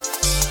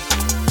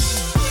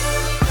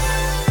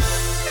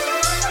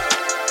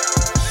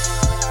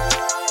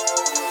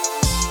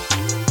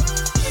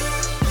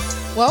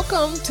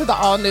Welcome to the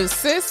all new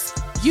Sis,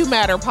 You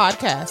Matter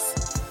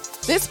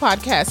podcast. This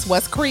podcast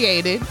was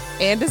created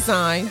and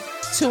designed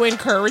to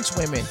encourage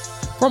women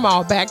from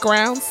all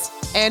backgrounds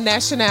and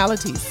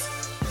nationalities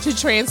to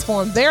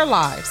transform their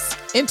lives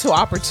into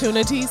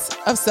opportunities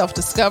of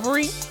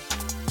self-discovery,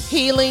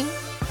 healing,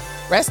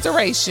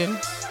 restoration,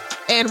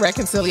 and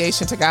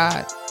reconciliation to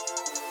God.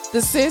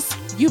 The Sis,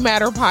 You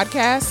Matter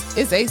podcast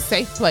is a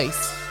safe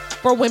place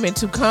for women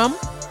to come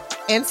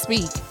and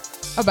speak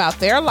about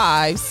their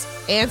lives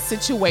and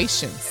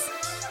situations,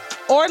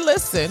 or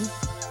listen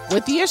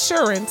with the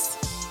assurance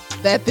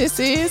that this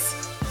is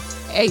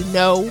a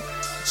no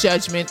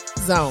judgment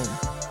zone.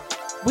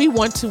 We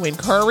want to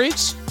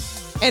encourage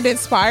and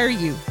inspire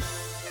you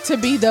to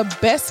be the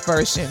best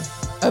version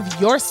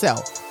of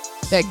yourself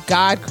that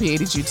God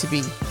created you to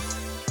be.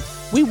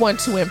 We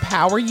want to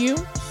empower you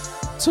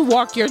to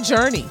walk your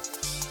journey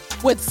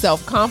with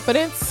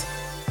self-confidence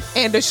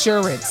and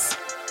assurance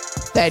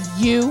that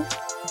you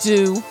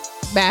do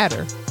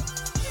matter.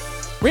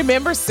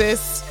 Remember,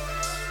 sis,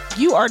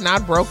 you are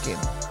not broken.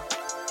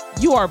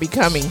 You are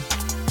becoming.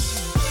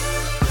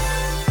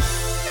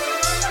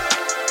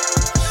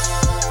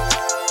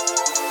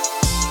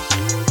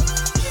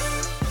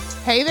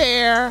 Hey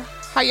there.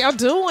 How y'all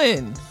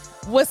doing?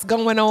 What's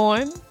going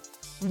on?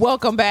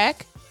 Welcome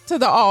back to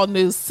the all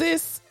new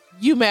Sis,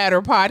 You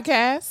Matter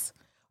podcast.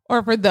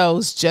 Or for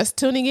those just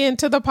tuning in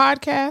to the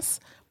podcast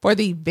for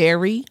the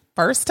very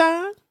first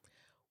time,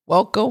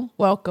 welcome,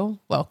 welcome,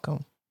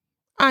 welcome.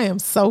 I am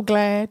so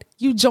glad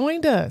you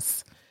joined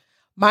us.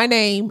 My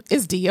name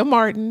is Dia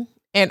Martin,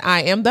 and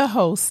I am the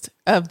host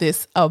of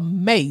this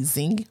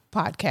amazing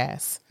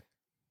podcast.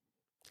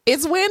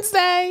 It's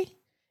Wednesday.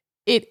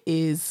 It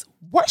is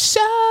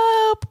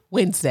Worship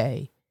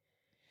Wednesday,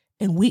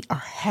 and we are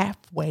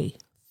halfway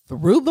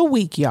through the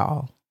week,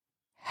 y'all.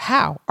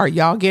 How are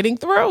y'all getting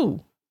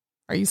through?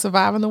 Are you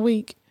surviving the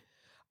week?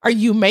 Are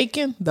you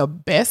making the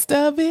best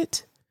of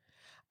it?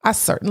 I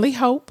certainly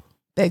hope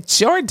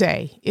that your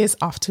day is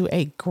off to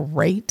a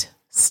great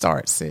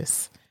start,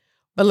 sis.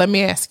 But let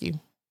me ask you,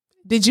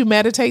 did you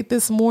meditate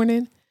this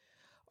morning?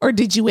 Or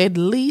did you at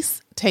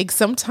least take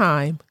some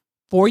time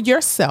for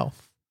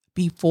yourself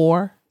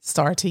before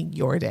starting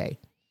your day?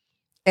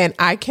 And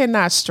I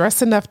cannot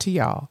stress enough to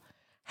y'all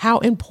how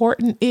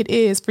important it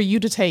is for you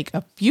to take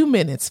a few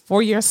minutes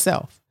for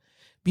yourself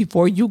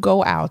before you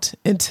go out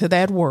into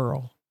that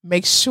world.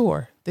 Make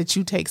sure that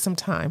you take some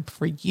time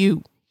for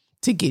you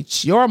to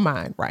get your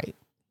mind right.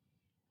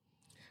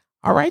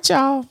 All right,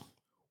 y'all,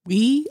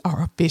 we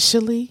are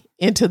officially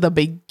into the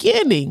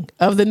beginning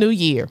of the new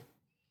year.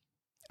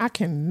 I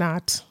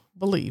cannot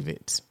believe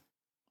it.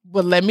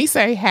 But let me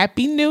say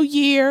Happy New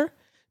Year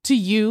to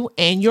you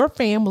and your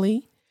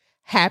family.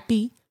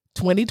 Happy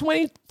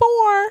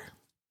 2024.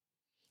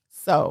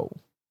 So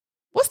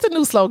what's the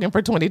new slogan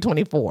for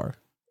 2024?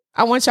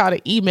 I want y'all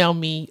to email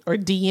me or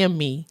DM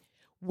me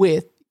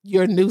with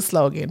your new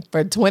slogan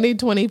for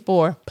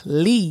 2024,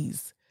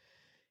 please.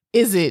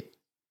 Is it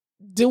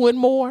doing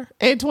more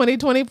in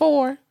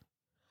 2024?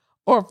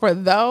 Or for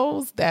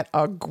those that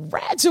are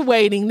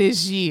graduating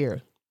this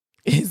year,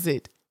 is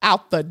it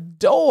out the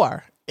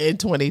door in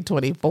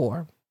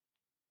 2024?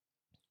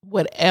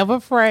 Whatever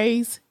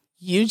phrase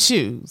you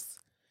choose,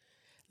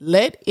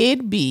 let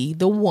it be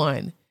the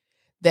one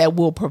that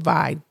will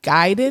provide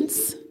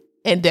guidance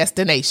and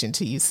destination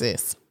to you,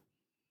 sis.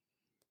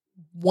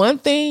 One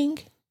thing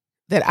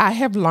that I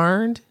have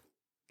learned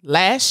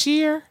last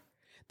year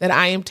that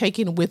I am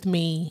taking with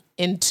me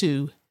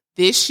into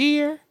this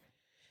year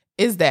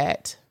is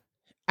that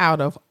out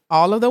of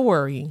all of the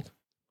worrying,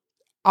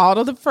 all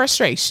of the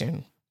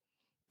frustration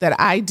that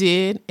I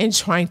did in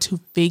trying to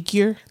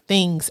figure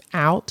things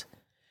out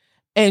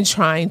and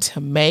trying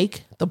to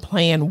make the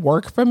plan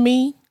work for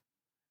me,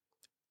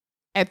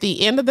 at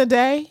the end of the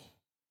day,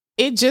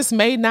 it just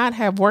may not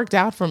have worked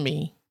out for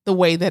me the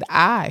way that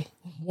I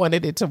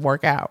wanted it to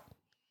work out.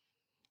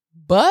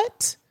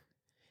 But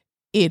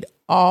it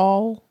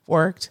all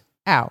worked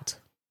out.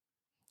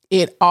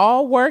 It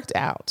all worked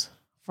out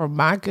for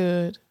my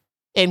good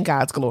and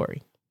God's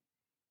glory.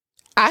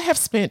 I have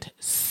spent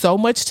so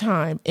much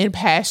time in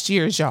past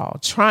years, y'all,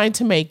 trying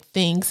to make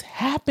things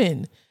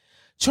happen,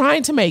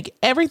 trying to make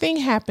everything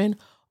happen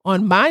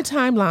on my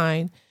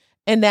timeline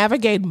and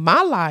navigate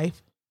my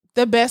life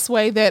the best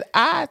way that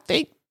I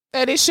think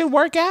that it should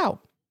work out.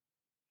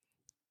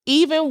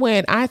 Even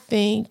when I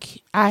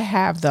think I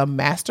have the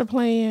master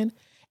plan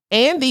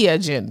and the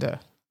agenda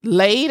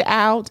laid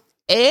out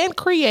and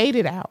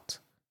created out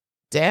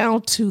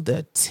down to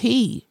the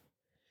T,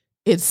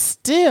 it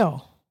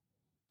still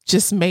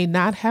just may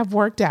not have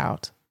worked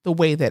out the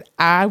way that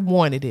I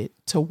wanted it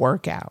to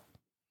work out.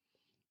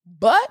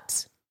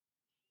 But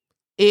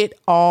it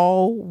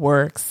all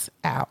works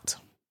out.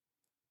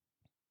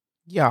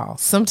 Y'all,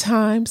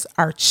 sometimes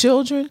our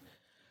children,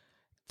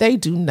 they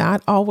do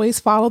not always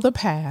follow the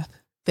path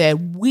that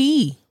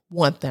we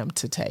want them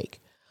to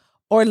take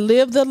or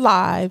live the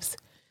lives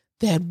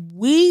that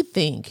we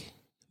think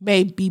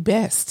may be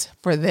best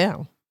for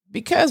them.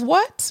 Because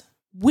what?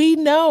 We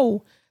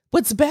know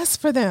what's best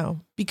for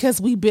them,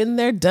 because we've been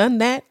there, done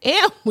that,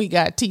 and we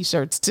got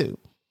t-shirts too.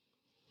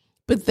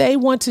 But they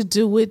want to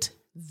do it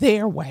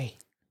their way.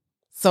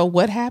 So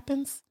what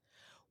happens?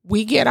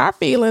 We get our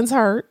feelings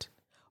hurt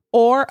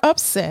or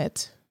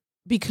upset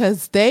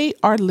because they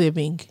are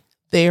living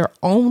their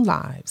own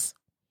lives.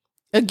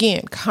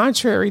 Again,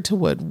 contrary to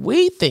what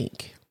we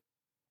think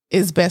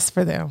is best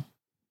for them.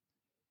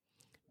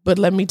 But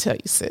let me tell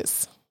you,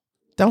 sis,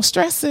 don't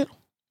stress it.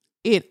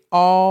 It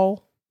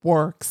all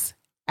works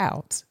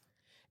out.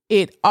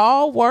 It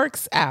all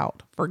works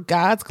out for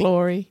God's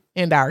glory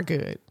and our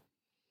good.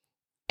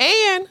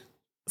 And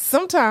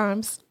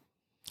sometimes,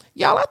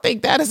 y'all, I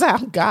think that is how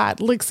God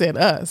looks at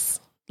us.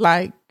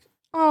 Like,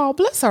 oh,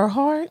 bless her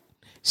heart.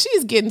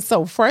 She's getting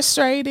so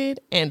frustrated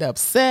and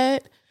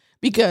upset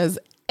because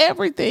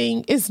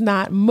everything is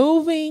not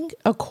moving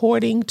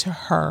according to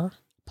her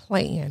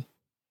plan.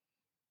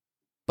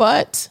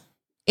 But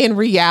in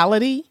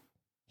reality,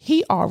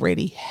 he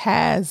already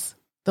has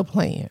the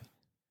plan.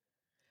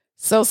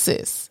 So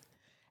sis,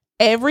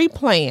 every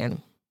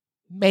plan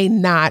may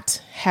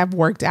not have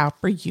worked out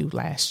for you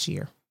last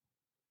year.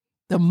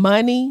 The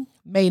money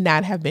may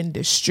not have been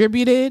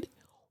distributed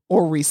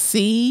or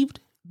received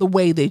the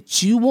way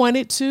that you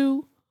wanted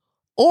to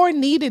or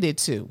needed it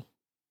to.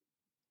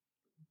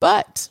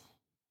 But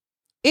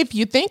if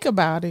you think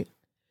about it,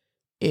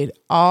 it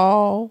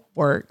all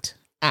worked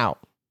out.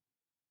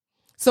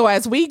 So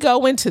as we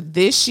go into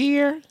this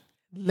year,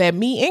 let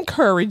me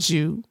encourage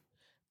you,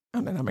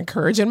 and I'm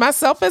encouraging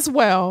myself as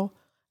well,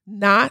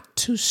 not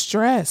to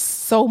stress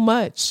so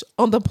much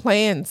on the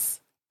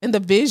plans and the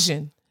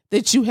vision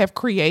that you have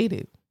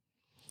created.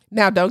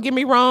 Now, don't get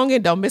me wrong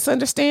and don't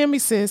misunderstand me,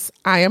 sis.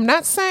 I am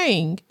not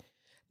saying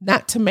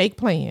not to make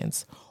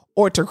plans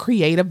or to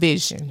create a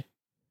vision.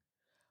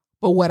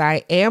 But what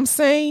I am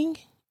saying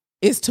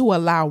is to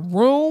allow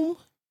room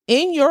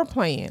in your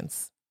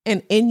plans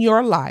and in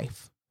your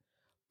life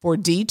for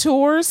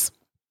detours,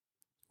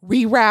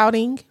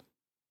 rerouting,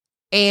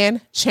 and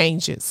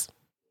changes.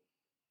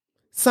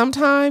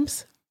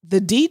 Sometimes the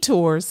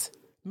detours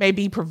may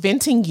be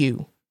preventing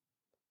you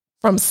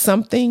from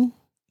something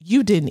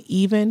you didn't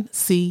even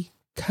see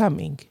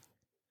coming,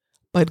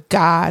 but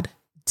God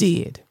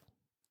did,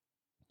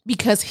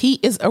 because he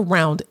is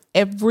around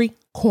every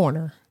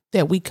corner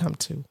that we come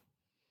to.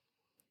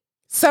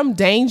 Some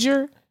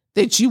danger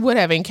that you would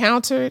have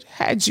encountered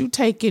had you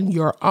taken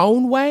your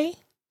own way,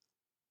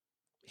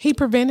 he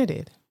prevented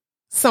it.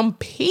 Some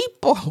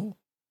people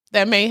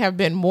that may have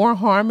been more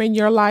harm in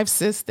your life,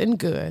 sis, than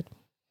good,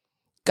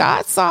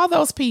 God saw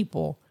those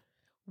people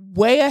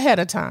way ahead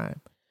of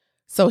time.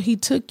 So he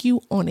took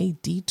you on a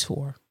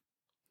detour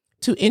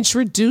to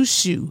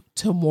introduce you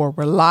to more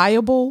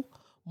reliable,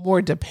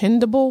 more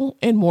dependable,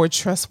 and more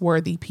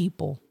trustworthy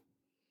people.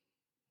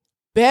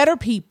 Better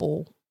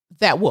people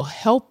that will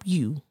help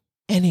you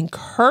and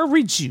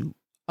encourage you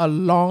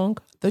along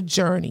the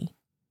journey.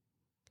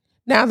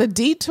 Now, the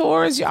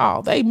detours,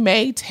 y'all, they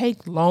may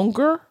take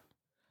longer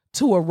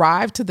to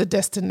arrive to the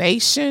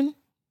destination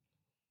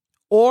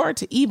or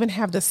to even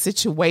have the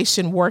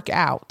situation work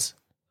out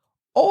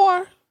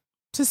or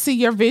to see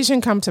your vision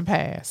come to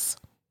pass.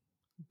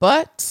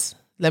 But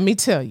let me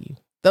tell you,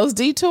 those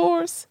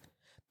detours,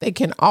 they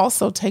can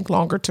also take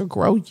longer to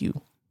grow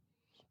you.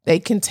 They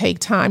can take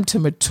time to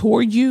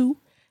mature you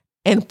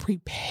and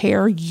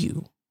prepare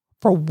you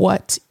for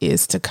what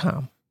is to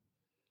come.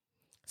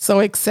 So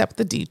accept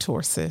the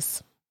detour,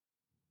 sis.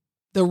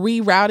 The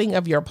rerouting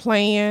of your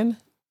plan,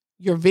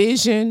 your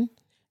vision,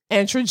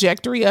 and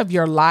trajectory of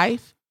your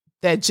life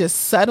that just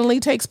suddenly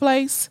takes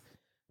place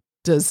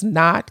does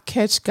not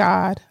catch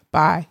God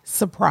by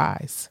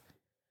surprise.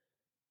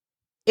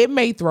 It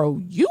may throw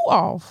you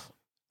off,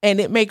 and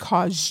it may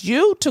cause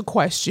you to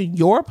question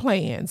your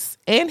plans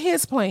and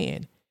his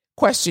plan,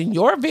 question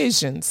your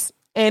visions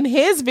and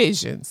his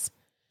visions.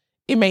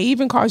 It may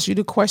even cause you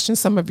to question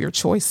some of your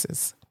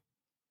choices.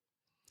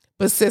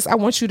 But sis, I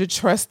want you to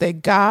trust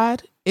that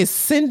God is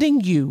sending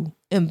you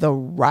in the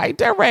right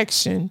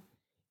direction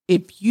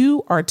if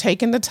you are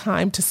taking the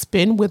time to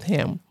spend with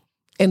him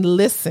and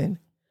listen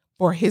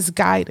for his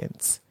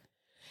guidance.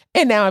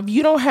 And now, if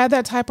you don't have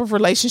that type of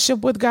relationship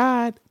with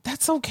God,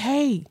 that's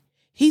okay.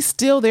 He's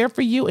still there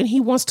for you, and he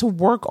wants to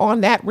work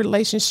on that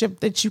relationship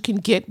that you can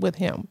get with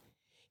him.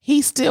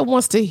 He still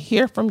wants to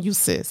hear from you,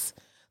 sis.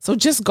 So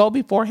just go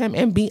before him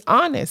and be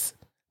honest.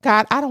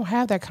 God, I don't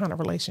have that kind of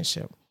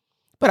relationship,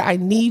 but I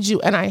need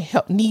you, and I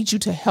need you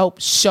to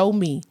help show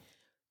me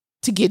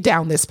to get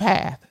down this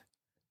path.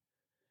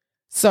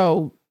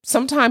 So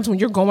sometimes when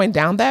you're going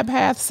down that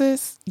path,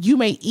 sis, you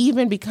may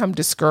even become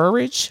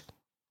discouraged,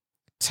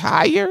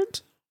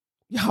 tired,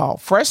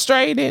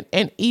 frustrated,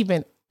 and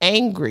even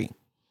angry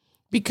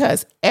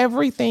because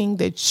everything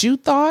that you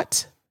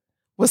thought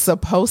was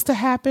supposed to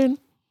happen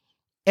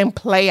and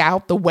play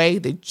out the way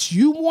that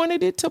you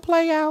wanted it to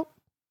play out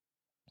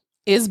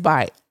is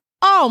by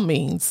all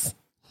means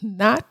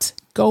not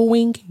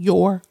going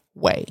your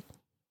way.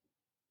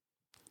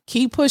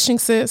 Keep pushing,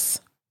 sis.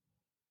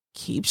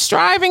 Keep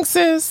striving,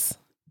 sis.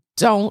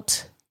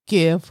 Don't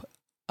give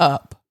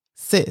up,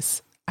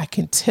 sis, I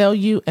can tell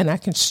you and I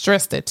can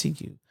stress that to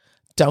you.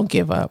 Don't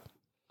give up.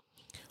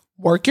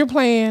 Work your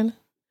plan.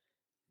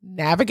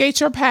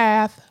 Navigate your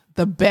path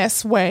the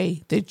best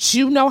way that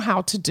you know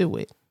how to do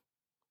it.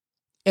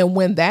 And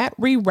when that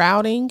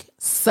rerouting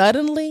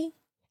suddenly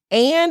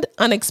and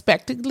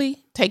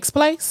unexpectedly takes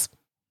place,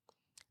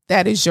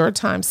 that is your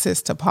time,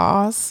 sis, to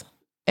pause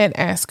and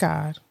ask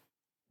God,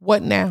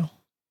 what now?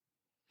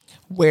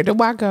 Where do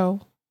I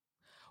go?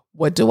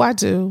 What do I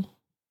do?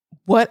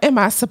 What am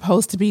I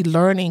supposed to be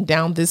learning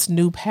down this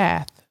new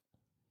path?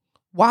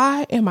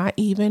 Why am I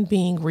even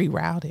being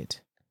rerouted?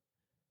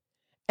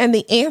 And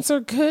the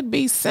answer could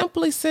be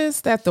simply,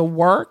 sis, that the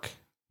work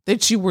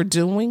that you were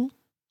doing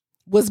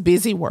was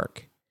busy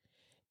work.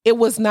 It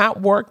was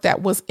not work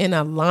that was in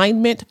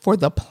alignment for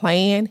the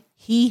plan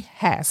He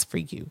has for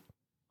you.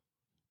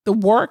 The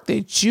work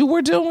that you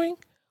were doing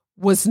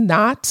was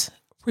not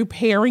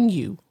preparing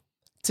you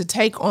to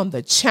take on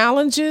the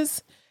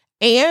challenges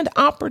and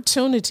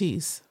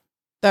opportunities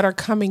that are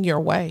coming your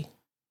way.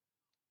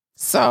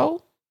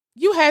 So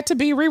you had to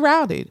be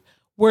rerouted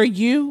where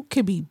you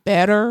could be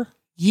better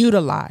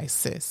utilized,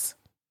 sis,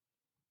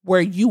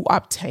 where you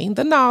obtain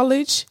the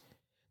knowledge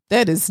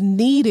that is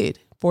needed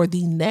for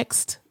the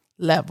next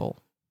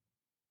level.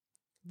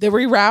 The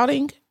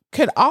rerouting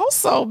could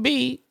also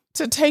be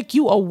to take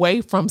you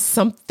away from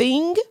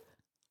something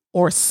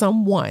or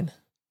someone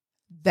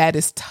that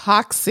is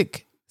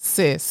toxic,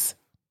 sis.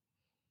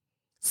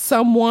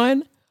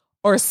 Someone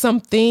or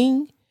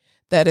something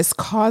that is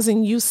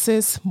causing you,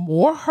 sis,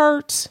 more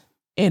hurt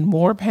and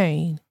more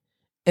pain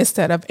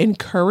instead of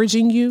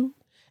encouraging you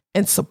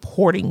and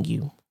supporting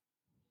you.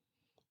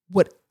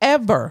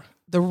 Whatever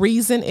the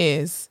reason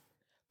is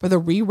for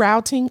the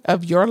rerouting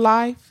of your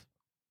life,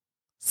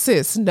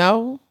 sis,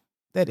 know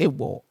that it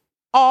will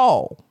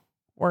all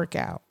work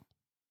out.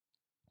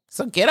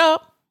 So get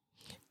up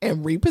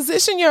and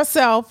reposition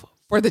yourself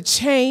for the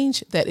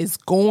change that is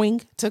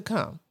going to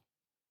come.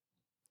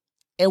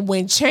 And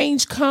when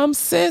change comes,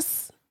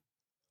 sis,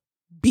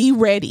 be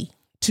ready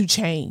to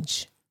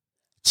change.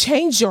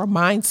 Change your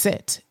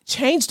mindset.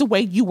 Change the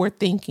way you were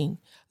thinking.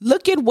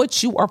 Look at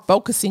what you are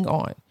focusing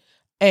on.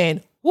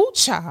 And woo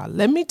child,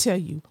 let me tell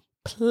you,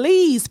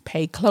 please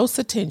pay close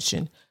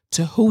attention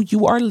to who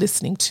you are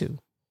listening to.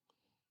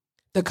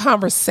 The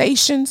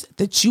conversations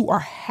that you are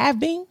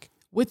having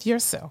with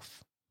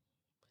yourself.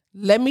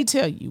 Let me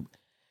tell you,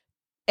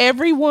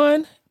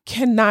 everyone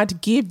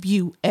cannot give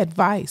you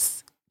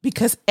advice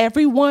because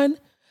everyone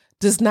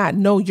does not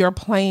know your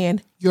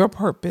plan, your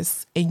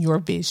purpose, and your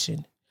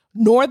vision,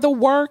 nor the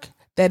work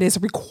that is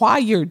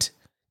required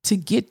to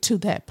get to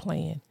that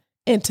plan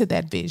and to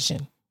that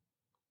vision.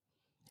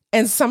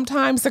 And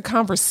sometimes the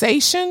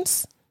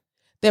conversations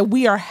that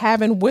we are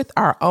having with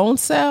our own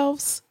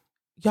selves,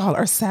 y'all,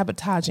 are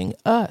sabotaging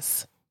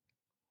us.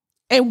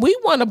 And we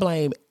want to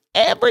blame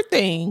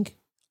everything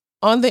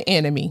on the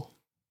enemy.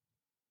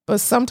 But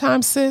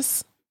sometimes,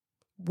 sis,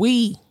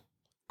 we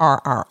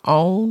are our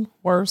own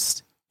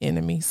worst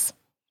enemies.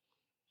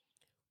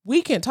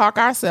 We can talk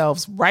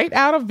ourselves right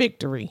out of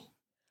victory,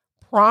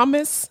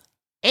 promise,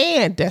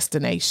 and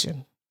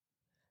destination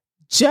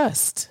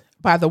just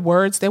by the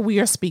words that we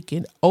are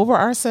speaking over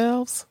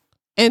ourselves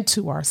and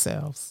to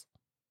ourselves.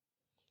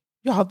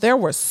 Y'all, there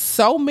were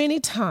so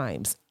many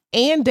times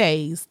and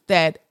days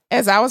that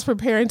as I was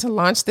preparing to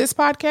launch this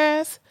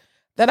podcast,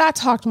 that I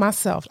talked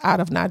myself out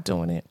of not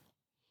doing it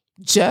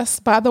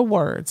just by the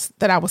words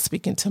that I was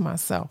speaking to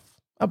myself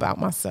about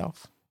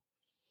myself.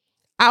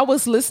 I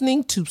was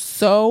listening to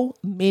so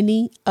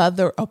many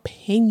other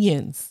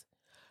opinions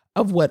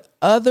of what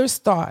others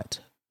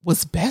thought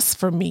was best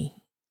for me,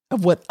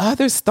 of what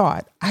others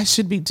thought I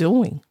should be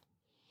doing.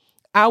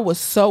 I was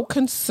so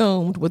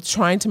consumed with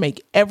trying to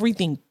make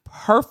everything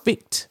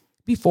perfect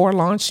before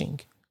launching.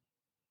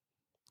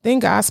 Then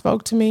God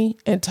spoke to me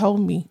and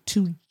told me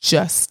to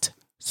just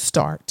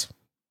start.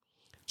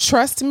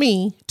 Trust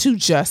me to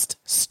just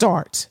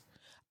start.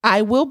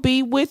 I will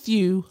be with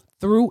you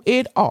through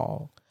it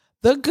all.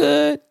 The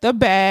good, the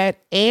bad,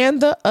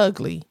 and the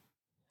ugly.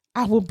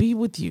 I will be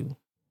with you.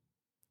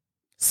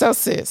 So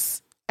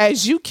sis,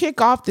 as you kick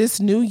off this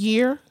new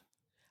year,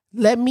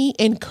 let me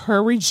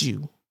encourage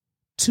you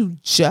to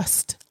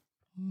just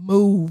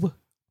move.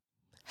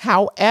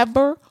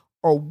 However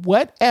or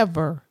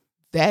whatever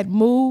that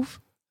move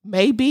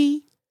may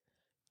be,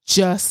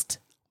 just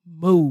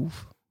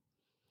move.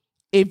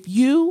 If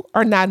you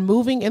are not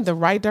moving in the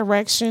right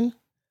direction,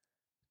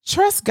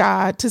 trust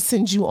God to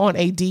send you on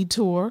a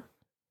detour,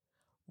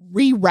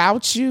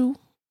 reroute you,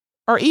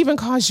 or even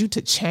cause you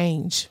to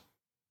change.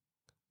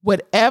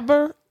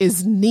 Whatever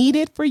is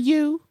needed for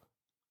you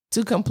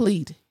to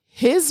complete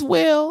His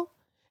will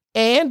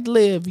and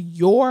live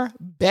your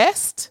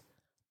best,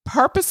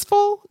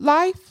 purposeful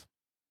life,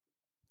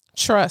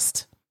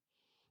 trust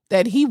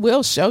that He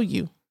will show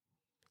you.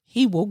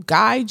 He will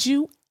guide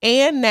you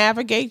and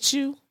navigate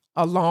you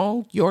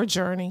along your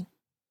journey.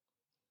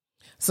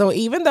 So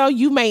even though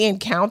you may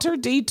encounter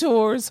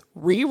detours,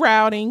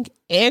 rerouting,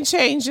 and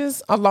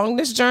changes along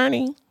this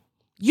journey,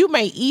 You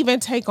may even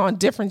take on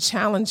different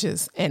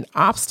challenges and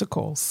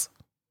obstacles.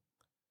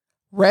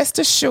 Rest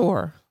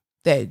assured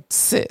that,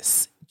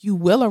 sis, you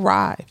will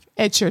arrive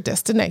at your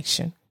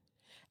destination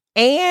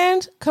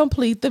and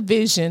complete the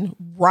vision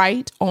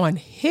right on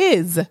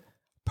His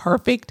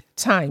perfect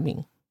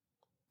timing.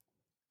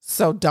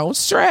 So don't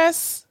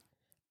stress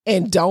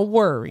and don't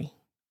worry,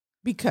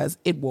 because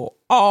it will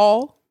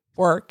all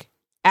work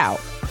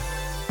out.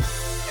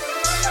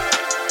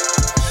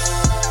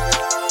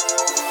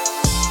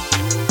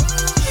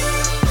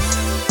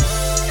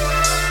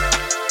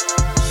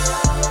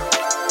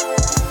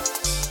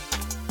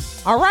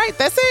 All right,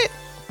 that's it.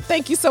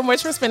 Thank you so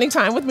much for spending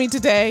time with me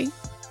today.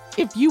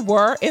 If you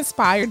were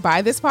inspired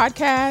by this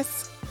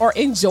podcast or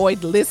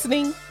enjoyed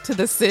listening to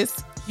the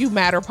Sis You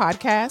Matter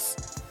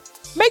podcast,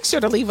 make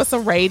sure to leave us a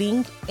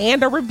rating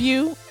and a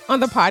review on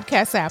the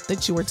podcast app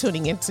that you are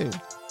tuning into.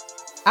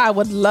 I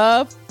would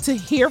love to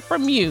hear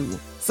from you,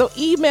 so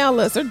email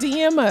us or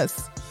DM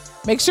us.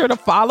 Make sure to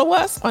follow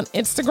us on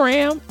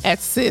Instagram at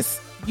Sis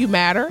You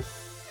Matter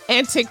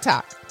and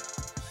TikTok,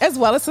 as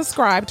well as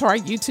subscribe to our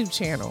YouTube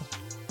channel.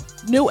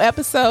 New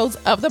episodes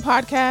of the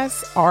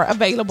podcast are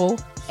available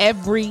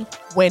every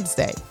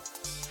Wednesday.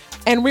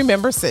 And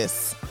remember,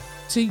 sis,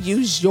 to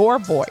use your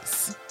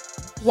voice.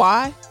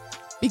 Why?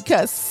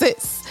 Because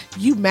sis,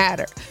 you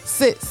matter.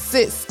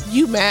 Sis,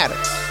 you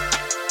matter.